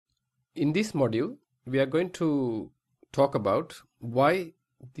In this module, we are going to talk about why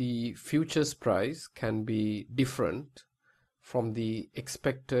the futures price can be different from the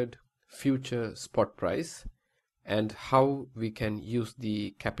expected future spot price and how we can use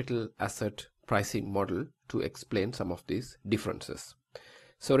the capital asset pricing model to explain some of these differences.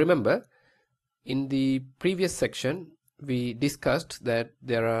 So remember, in the previous section, we discussed that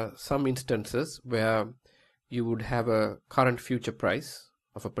there are some instances where you would have a current future price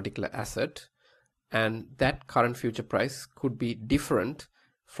of a particular asset, and that current future price could be different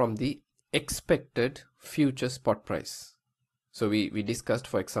from the expected future spot price. So we discussed,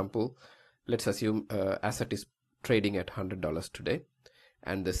 for example, let's assume asset is trading at $100 today,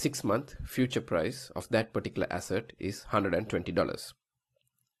 and the 6-month future price of that particular asset is $120.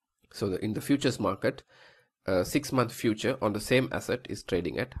 So in the futures market, 6-month future on the same asset is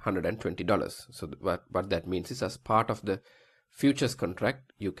trading at $120. So what that means is, as part of the futures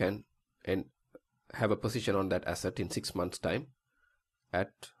contract, you can have a position on that asset in 6 months time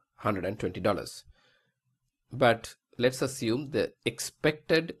at $120. But let's assume the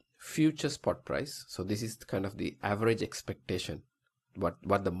expected future spot price, so this is kind of the average expectation,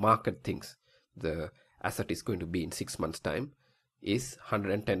 what the market thinks the asset is going to be in 6 months time, is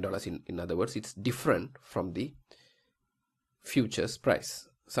 $110. In other words, it's different from the futures price.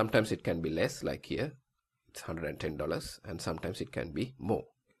 Sometimes it can be less, like here it's $110, and sometimes it can be more,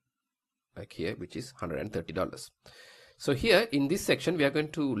 like here, which is $130. So here in this section, we are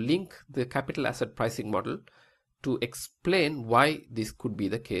going to link the capital asset pricing model to explain why this could be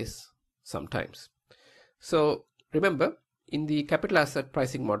the case sometimes. So remember, in the capital asset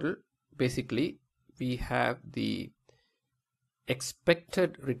pricing model, basically we have the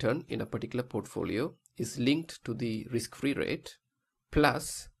expected return in a particular portfolio is linked to the risk-free rate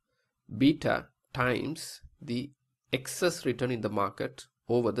plus beta times the excess return in the market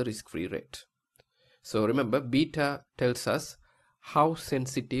over the risk-free rate. So remember, beta tells us how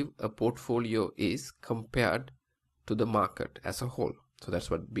sensitive a portfolio is compared to the market as a whole. So that's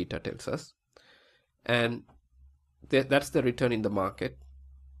what beta tells us, and that's the return in the market,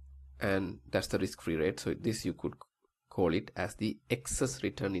 and that's the risk-free rate. So this you could call it as the excess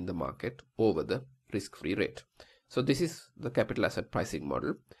return in the market over the risk-free rate. So this is the capital asset pricing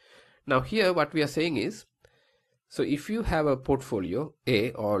model. Now here what we are saying is, so if you have a portfolio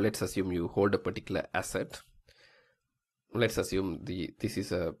A, or let's assume you hold a particular asset, let's assume this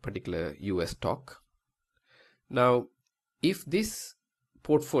is a particular US stock. Now if this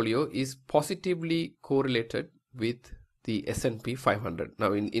portfolio is positively correlated with the S&P 500.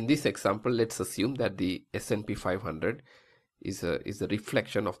 Now in this example, let's assume that the S&P 500 is a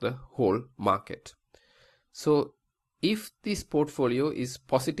reflection of the whole market. So if this portfolio is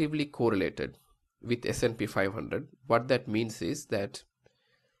positively correlated with S&P 500, what that means is that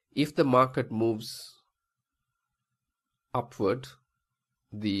if the market moves upward,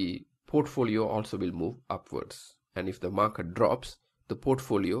 the portfolio also will move upwards, and if the market drops, the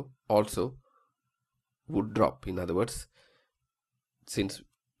portfolio also would drop. In other words, since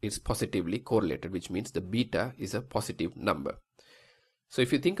it's positively correlated, which means the beta is a positive number. So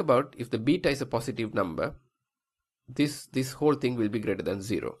if you think about, if the beta is a positive number, this whole thing will be greater than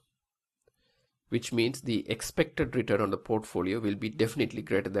 0, which means the expected return on the portfolio will be definitely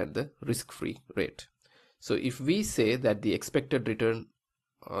greater than the risk-free rate. So if we say that the expected return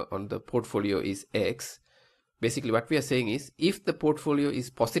on the portfolio is X, basically what we are saying is, if the portfolio is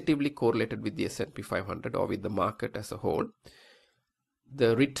positively correlated with the S&P 500 or with the market as a whole,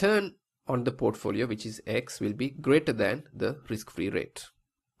 the return on the portfolio, which is X, will be greater than the risk-free rate,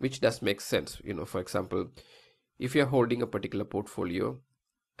 which does make sense. You know, for example, if you're holding a particular portfolio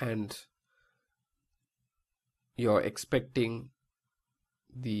and you're expecting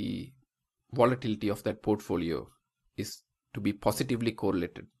the volatility of that portfolio is to be positively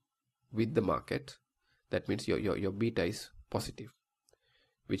correlated with the market, that means your beta is positive,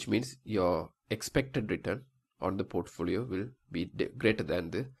 which means your expected return on the portfolio will be greater than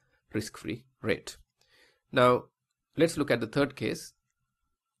the risk-free rate. Now let's look at the third case.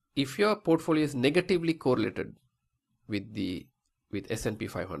 If your portfolio is negatively correlated with S&P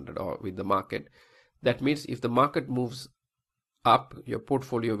 500 or with the market, that means if the market moves up, your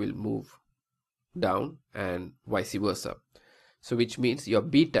portfolio will move down, and vice versa. So which means your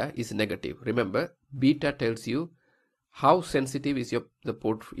beta is negative. Remember, beta tells you how sensitive is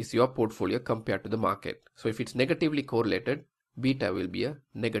your portfolio compared to the market. So if it's negatively correlated, beta will be a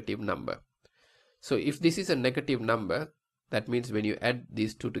negative number. So if this is a negative number, that means when you add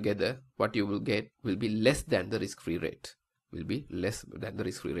these two together, what you will get will be less than the risk-free rate. Will be less than the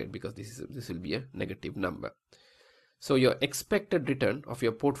risk-free rate, because this will be a negative number. So your expected return of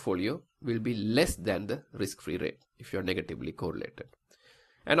your portfolio will be less than the risk-free rate if you're negatively correlated.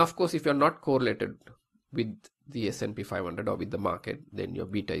 And of course, if you're not correlated with the S&P 500 or with the market, then your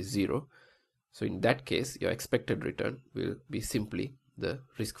beta is 0. So in that case, your expected return will be simply the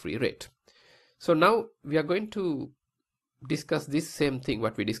risk-free rate. So now we are going to discuss this same thing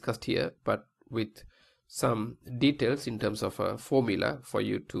what we discussed here, but with some details in terms of a formula for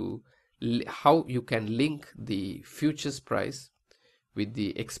you to how you can link the futures price with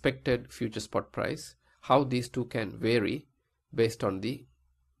the expected future spot price, how these two can vary based on the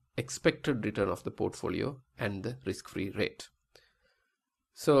expected return of the portfolio and the risk-free rate.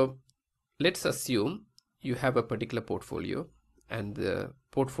 So let's assume you have a particular portfolio and the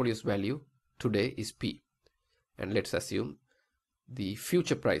portfolio's value today is P, and let's assume the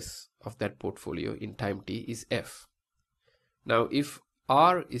future price of that portfolio in time T is F. Now if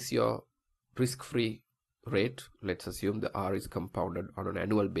R is your risk-free rate, let's assume the R is compounded on an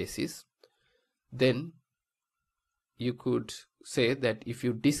annual basis, then you could say that if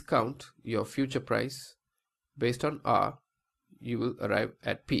you discount your future price based on R, you will arrive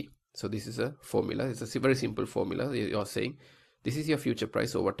at P. So this is a formula. It's a very simple formula. You're saying this is your future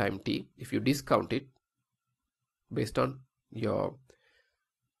price over time T. If you discount it based on your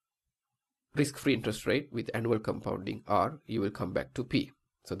risk-free interest rate with annual compounding R, you will come back to P.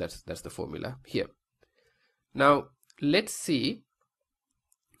 So that's the formula here. Now let's see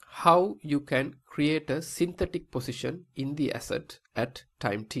how you can create a synthetic position in the asset at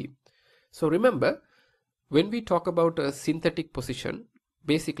time T. So remember, when we talk about a synthetic position,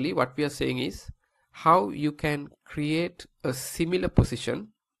 basically what we are saying is how you can create a similar position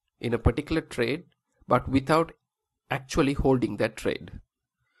in a particular trade but without actually holding that trade.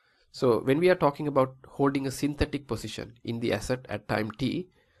 So when we are talking about holding a synthetic position in the asset at time T,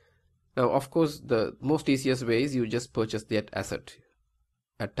 now of course the most easiest way is you just purchase that asset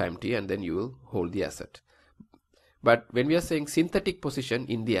at time T and then you will hold the asset. But when we are saying synthetic position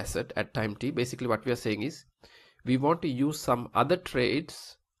in the asset at time T, basically what we are saying is we want to use some other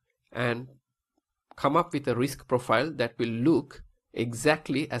trades and come up with a risk profile that will look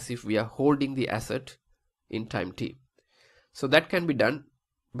exactly as if we are holding the asset in time T. So that can be done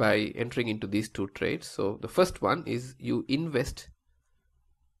by entering into these two trades. So the first one is you invest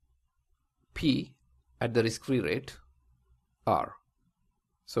P at the risk-free rate R.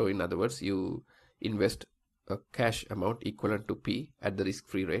 So in other words, you invest a cash amount equivalent to P at the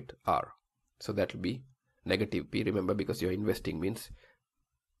risk-free rate R. So that will be negative P, remember, because you're investing means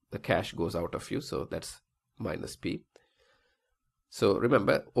the cash goes out of you, so that's minus P. So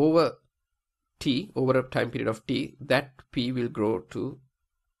remember, over T, over a time period of T, that P will grow to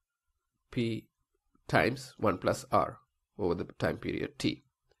P times 1 plus R over the time period T.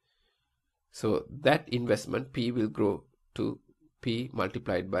 So that investment P will grow to P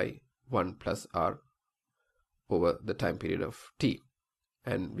multiplied by 1 plus R over the time period of T.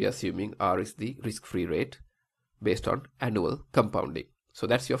 And we are assuming R is the risk-free rate based on annual compounding. So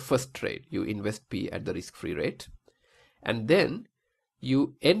that's your first trade. You invest P at the risk-free rate, and then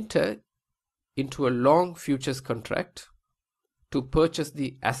you enter into a long futures contract to purchase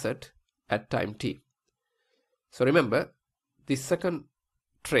the asset at time T. So remember, the second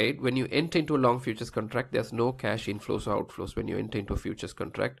trade, when you enter into a long futures contract, there's no cash inflows or outflows. When you enter into a futures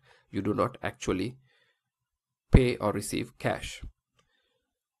contract, you do not actually pay or receive cash.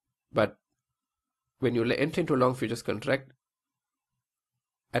 But when you enter into a long futures contract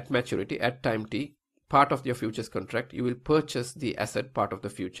at maturity, at time T, part of your futures contract, you will purchase the asset part of the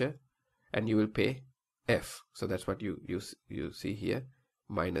future and you will pay F. So that's what you see here,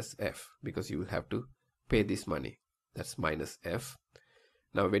 minus F, because you will have to pay this money. That's minus F.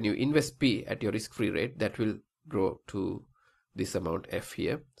 Now when you invest P at your risk-free rate, that will grow to this amount F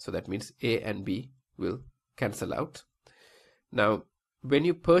here. So that means A and B will cancel out. Now when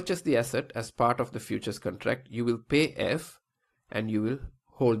you purchase the asset as part of the futures contract, you will pay F and you will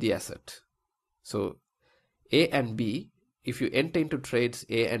hold the asset. So A and B, if you enter into trades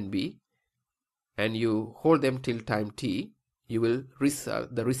A and B and you hold them till time T, you will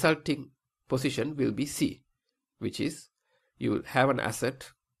the resulting position will be C, which is you will have an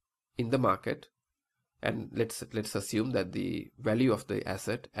asset in the market, and let's assume that the value of the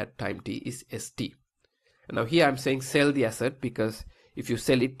asset at time T is ST. And now here I'm saying sell the asset, because if you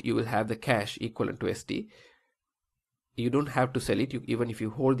sell it, you will have the cash equivalent to ST. You don't have to sell it. Even if you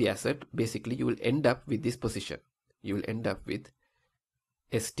hold the asset, basically you will end up with this position. You will end up with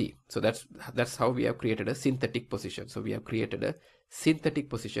ST. So that's how we have created a synthetic position. So we have created a synthetic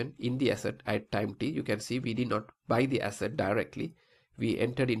position in the asset at time T. You can see we did not buy the asset directly. We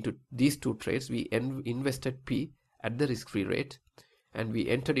entered into these two trades. We invested P at the risk-free rate, and we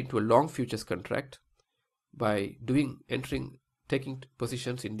entered into a long futures contract. By taking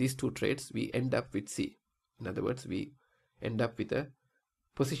positions in these two trades, we end up with C. In other words, we end up with a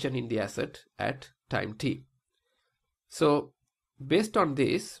position in the asset at time t. So based on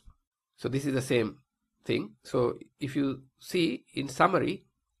this, so this is the same thing. So if you see in summary,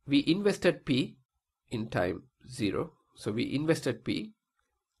 we invested P in time 0. So we invested P,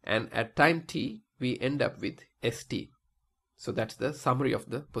 and at time t we end up with ST. So that's the summary of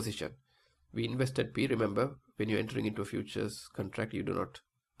the position. We invested P. Remember, when you're entering into a futures contract, you do not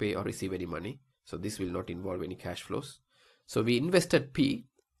pay or receive any money. So this will not involve any cash flows. So we invested P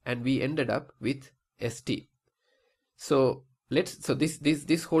and we ended up with ST. So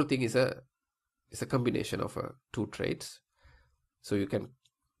this whole thing is a combination of two trades. So you can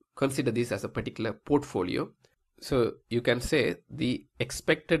consider this as a particular portfolio. So you can say the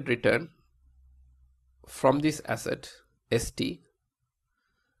expected return from this asset ST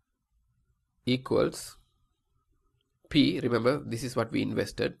equals P. Remember, this is what we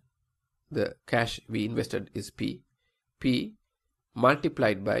invested. The cash we invested is P. P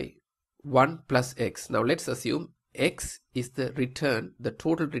multiplied by 1 plus X. Now let's assume X is the return, the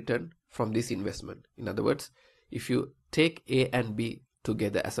total return from this investment. In other words, if you take A and B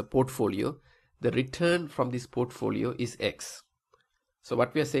together as a portfolio, the return from this portfolio is X. So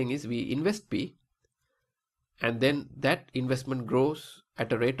what we are saying is we invest P, and then that investment grows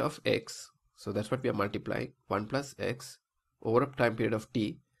at a rate of X. So that's what we are multiplying, 1 plus X over a time period of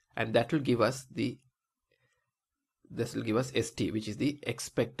T, and that will give us ST, which is the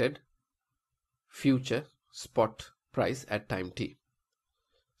expected future spot price at time T.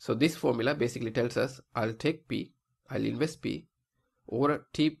 So this formula basically tells us I'll take P, I'll invest P over a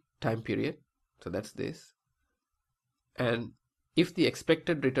T time period. So that's this. And if the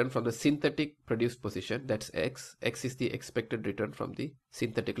expected return from the synthetic produced position, that's X is the expected return from the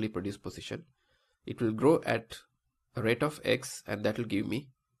synthetically produced position, it will grow at a rate of X, and that will give me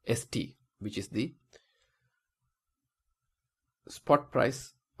ST, which is the spot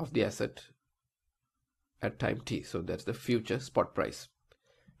price of the asset at time T. So that's the future spot price.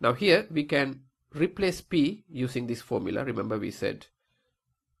 Now here we can replace P using this formula. Remember, we said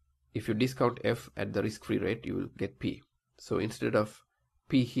if you discount F at the risk-free rate, you will get P. So instead of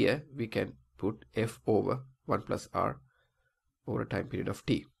P here, we can put F over 1 plus R over a time period of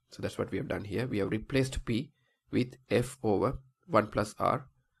T. So that's what we have done here. We have replaced P with F over 1 plus R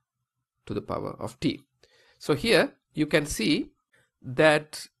to the power of T. So here you can see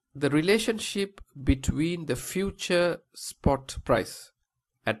that the relationship between the future spot price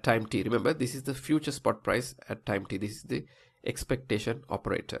at time T, remember this is the future spot price at time T, this is the expectation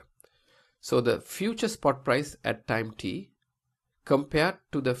operator. So the future spot price at time T compared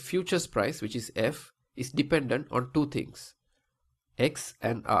to the futures price, which is F, is dependent on two things, X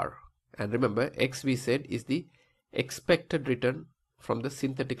and R. And remember, X we said is the expected return from the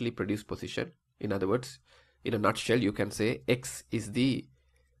synthetically produced position. In other words, in a nutshell, you can say X is the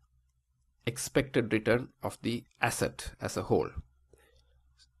expected return of the asset as a whole.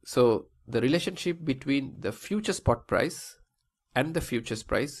 So the relationship between the future spot price and the futures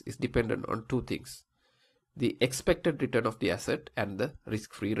price is dependent on two things, the expected return of the asset and the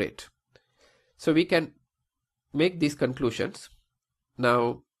risk-free rate. So we can make these conclusions.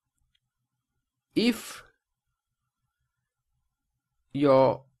 Now, if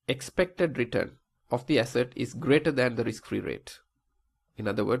your expected return of the asset is greater than the risk-free rate, in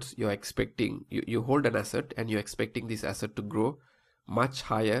other words, you're expecting, you hold an asset and you're expecting this asset to grow much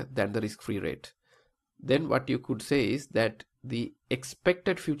higher than the risk-free rate, then what you could say is that the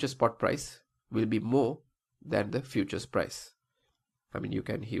expected future spot price will be more than the futures price. I mean, you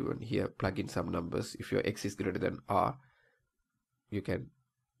can even here plug in some numbers. If your X is greater than R, you can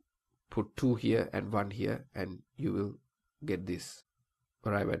put 2 here and 1 here, and you will get this,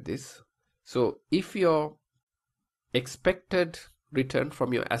 arrive at this. So if your expected return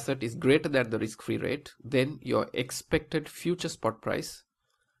from your asset is greater than the risk-free rate, then your expected future spot price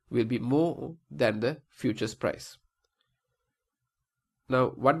will be more than the futures price.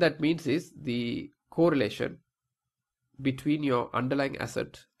 Now, what that means is the correlation between your underlying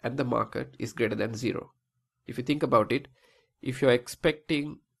asset and the market is greater than 0. If you think about it, if you're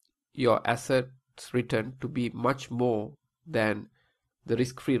expecting your asset's return to be much more than the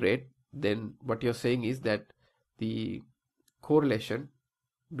risk-free rate, then what you're saying is that the correlation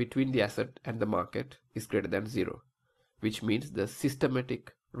between the asset and the market is greater than 0, which means the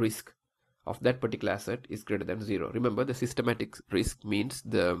systematic risk of that particular asset is greater than 0. Remember, the systematic risk means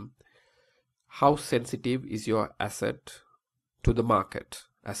how sensitive is your asset to the market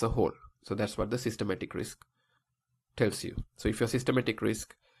as a whole. So that's what the systematic risk tells you. So if your systematic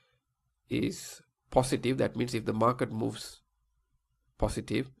risk is positive, that means if the market moves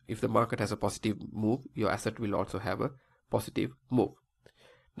positive, if the market has a positive move, your asset will also have a positive move.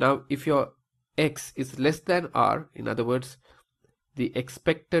 Now, if your X is less than R, in other words, the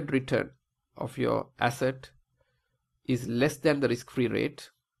expected return of your asset is less than the risk-free rate,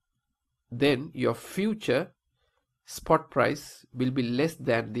 then your future spot price will be less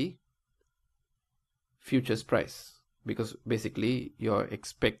than the futures price, because basically you're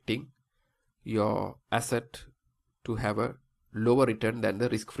expecting your asset to have a lower return than the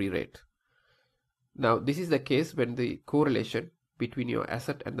risk-free rate. Now, this is the case when the correlation between your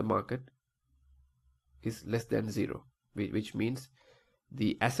asset and the market is less than 0, which means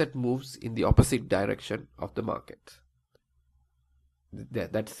the asset moves in the opposite direction of the market.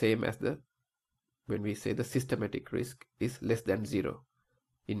 That's same as when we say the systematic risk is less than 0.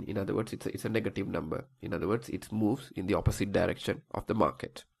 In other words, it's a negative number. In other words, it moves in the opposite direction of the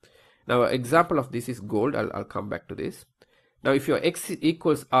market. Now, an example of this is gold. I'll come back to this. Now, if your X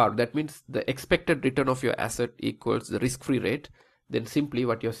equals R, that means the expected return of your asset equals the risk-free rate. Then simply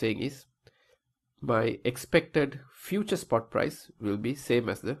what you're saying is, my expected future spot price will be same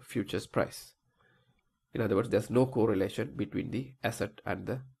as the futures price. In other words, there's no correlation between the asset and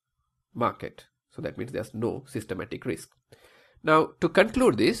the market. So that means there's no systematic risk. Now, to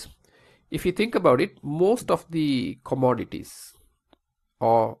conclude this, if you think about it, most of the commodities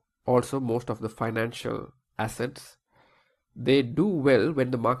or also most of the financial assets, they do well when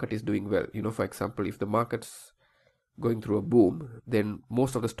the market is doing well. For example, if the market's going through a boom, then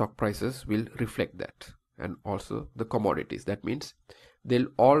most of the stock prices will reflect that, and also the commodities. That means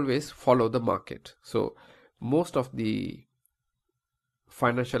they'll always follow the market. So most of the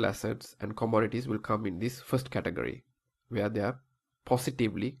financial assets and commodities will come in this first category, where they are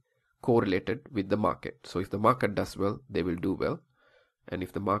positively correlated with the market. So if the market does well, they will do well, and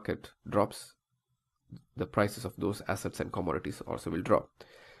if the market drops, the prices of those assets and commodities also will drop.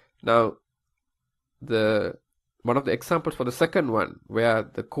 Now, one of the examples for the second one, where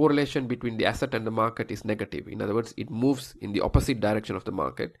the correlation between the asset and the market is negative, in other words, it moves in the opposite direction of the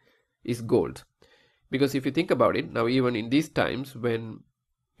market, is gold. Because if you think about it, now even in these times when,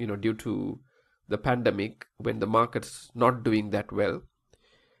 due to the pandemic, when the market's not doing that well,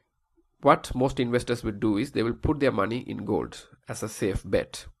 what most investors would do is they will put their money in gold as a safe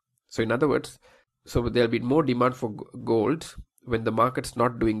bet. So in other words, so there'll be more demand for gold when the market's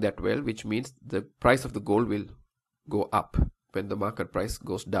not doing that well, which means the price of the gold will go up when the market price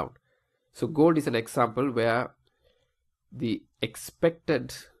goes down. So gold is an example where the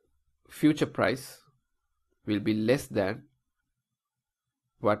expected future price will be less than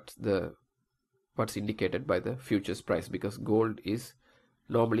what's indicated by the futures price, because gold is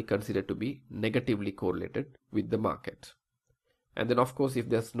normally considered to be negatively correlated with the market. And then of course, if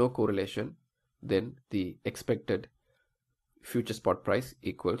there's no correlation, then the expected future spot price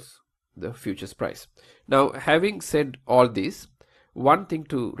equals the futures price. Now, having said all this, one thing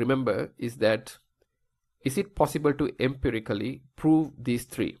to remember is that, is it possible to empirically prove these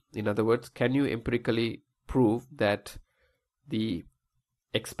three? In other words, can you empirically prove that the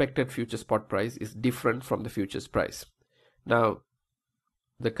expected future spot price is different from the futures price? Now,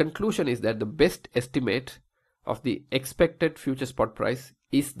 the conclusion is that the best estimate of the expected future spot price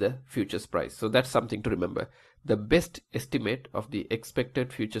is the futures price. So that's something to remember. The best estimate of the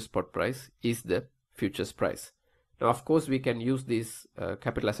expected future spot price is the futures price. Now, of course, we can use this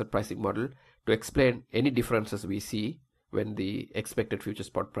capital asset pricing model to explain any differences we see when the expected future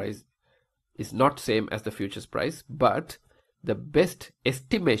spot price is not same as the futures price, but the best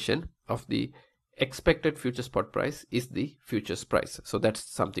estimation of the expected future spot price is the futures price. So that's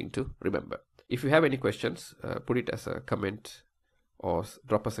something to remember. If you have any questions, put it as a comment or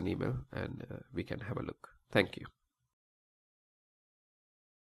drop us an email and we can have a look. Thank you.